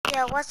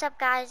Yo, what's up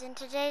guys? In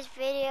today's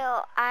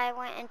video, I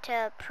went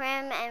into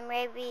Prim and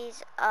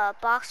Raby's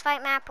box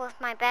fight map with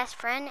my best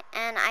friend,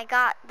 and I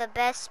got the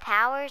best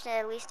powers,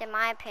 at least in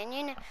my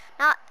opinion.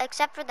 Not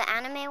except for the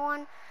anime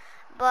one,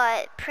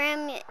 but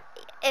Prim,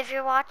 if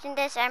you're watching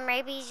this, and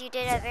Raby's, you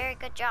did a very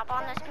good job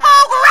on this map.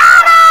 Oh, I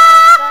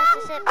want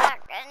you guys to sit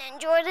back and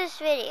enjoy this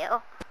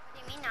video. What do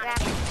you mean not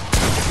again?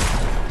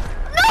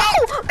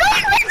 No! Go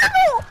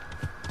invincible!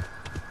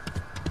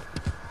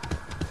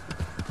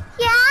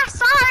 Yeah,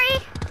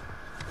 sorry!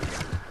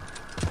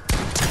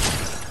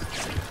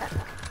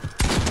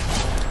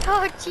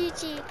 Oh,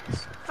 GG.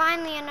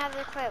 Finally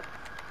another clip.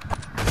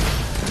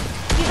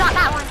 You got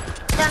that one.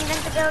 The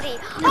invincibility.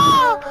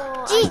 No,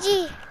 oh,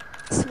 GG.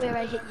 I swear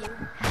I hit you.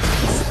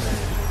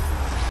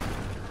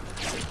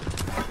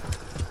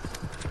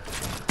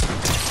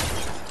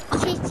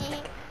 GG.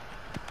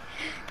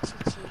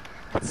 GG.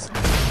 That's so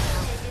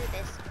How to do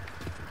this.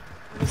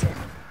 What is it?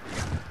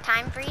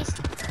 Time freeze.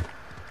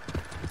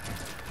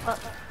 Oh.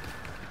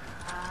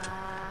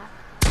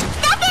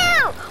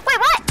 No! Wait,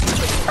 what?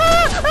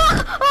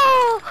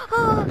 Oh.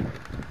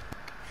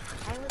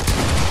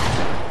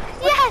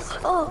 Yes!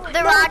 Oh, the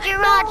no, Roger.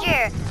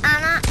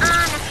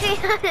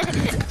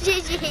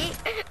 GG.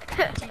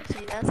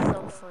 GG, that's so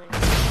funny.